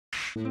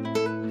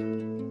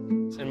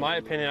In my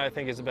opinion, I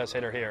think he's the best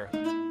hitter here.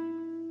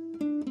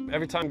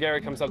 Every time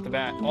Gary comes up to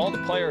bat, all the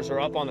players are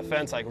up on the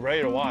fence, like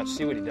ready to watch,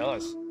 see what he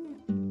does.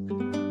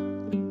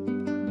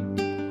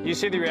 You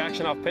see the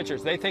reaction off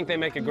pitchers. They think they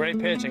make a great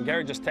pitch, and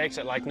Gary just takes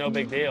it like no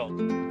big deal.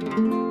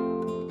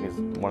 He's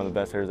one of the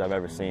best hitters I've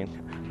ever seen.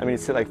 I mean,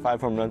 he's hit like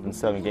 5 home runs in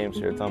 7 games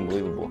here. It's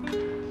unbelievable.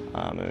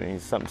 I mean,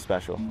 he's something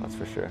special, that's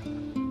for sure.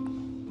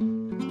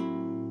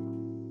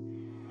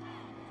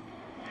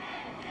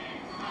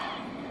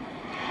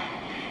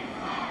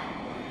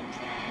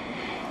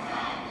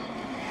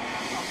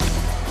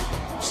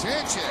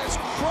 Sanchez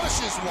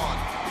crushes one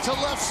to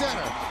left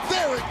center.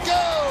 There it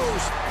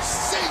goes!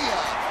 See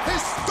ya!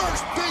 His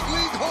first big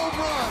league home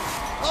run!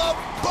 A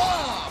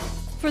bomb!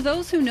 For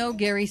those who know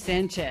Gary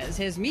Sanchez,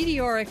 his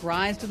meteoric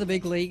rise to the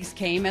big leagues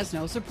came as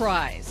no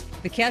surprise.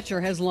 The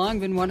catcher has long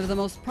been one of the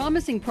most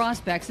promising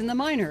prospects in the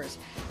minors,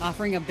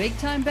 offering a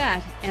big-time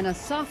bat and a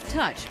soft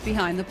touch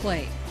behind the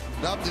plate.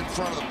 Dubbed in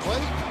front of the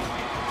plate.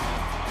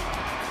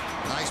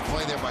 Nice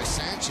play there by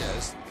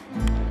Sanchez.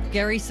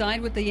 Gary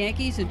signed with the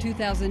Yankees in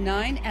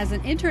 2009 as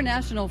an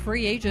international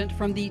free agent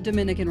from the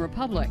Dominican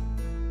Republic.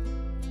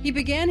 He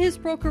began his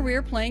pro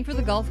career playing for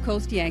the Gulf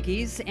Coast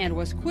Yankees and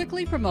was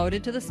quickly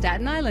promoted to the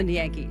Staten Island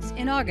Yankees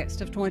in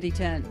August of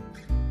 2010.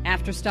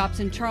 After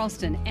stops in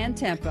Charleston and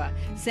Tampa,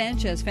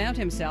 Sanchez found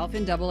himself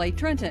in AA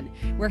Trenton,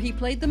 where he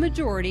played the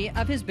majority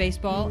of his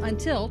baseball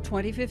until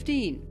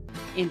 2015.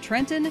 In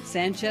Trenton,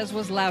 Sanchez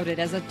was lauded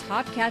as a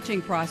top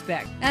catching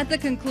prospect. At the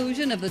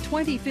conclusion of the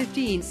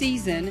 2015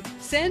 season,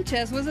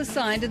 Sanchez was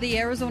assigned to the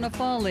Arizona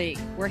Fall League,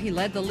 where he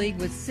led the league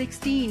with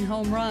 16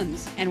 home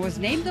runs and was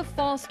named the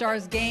Fall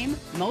Stars Game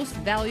Most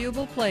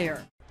Valuable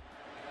Player.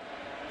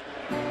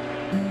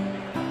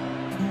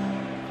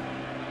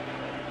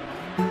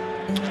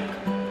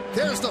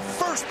 There's the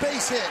first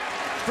base hit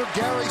for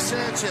Gary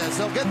Sanchez.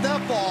 They'll get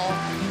that ball,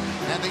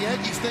 and the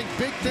Yankees think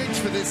big things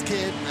for this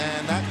kid,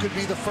 and that could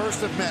be the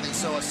first of many.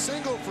 So a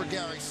single for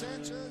Gary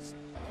Sanchez.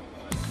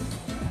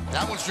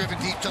 That one's driven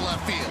deep to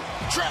left field.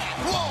 Track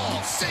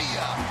wall, see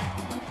ya.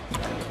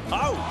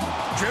 Oh,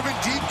 driven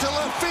deep to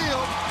left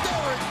field.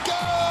 There it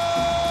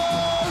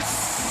goes,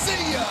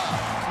 see ya.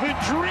 The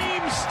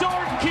dream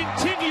start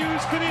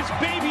continues for this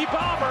baby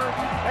bomber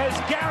as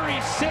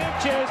Gary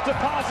Sanchez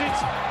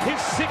deposits his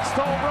 6th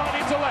home run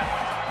into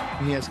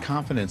left. He has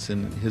confidence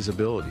in his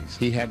abilities.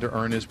 He had to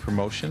earn his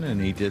promotion, and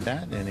he did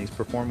that, and he's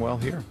performed well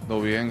here.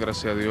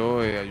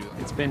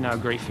 It's been a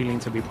great feeling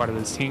to be part of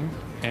this team,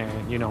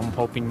 and I'm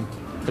hoping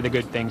for the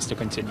good things to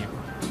continue.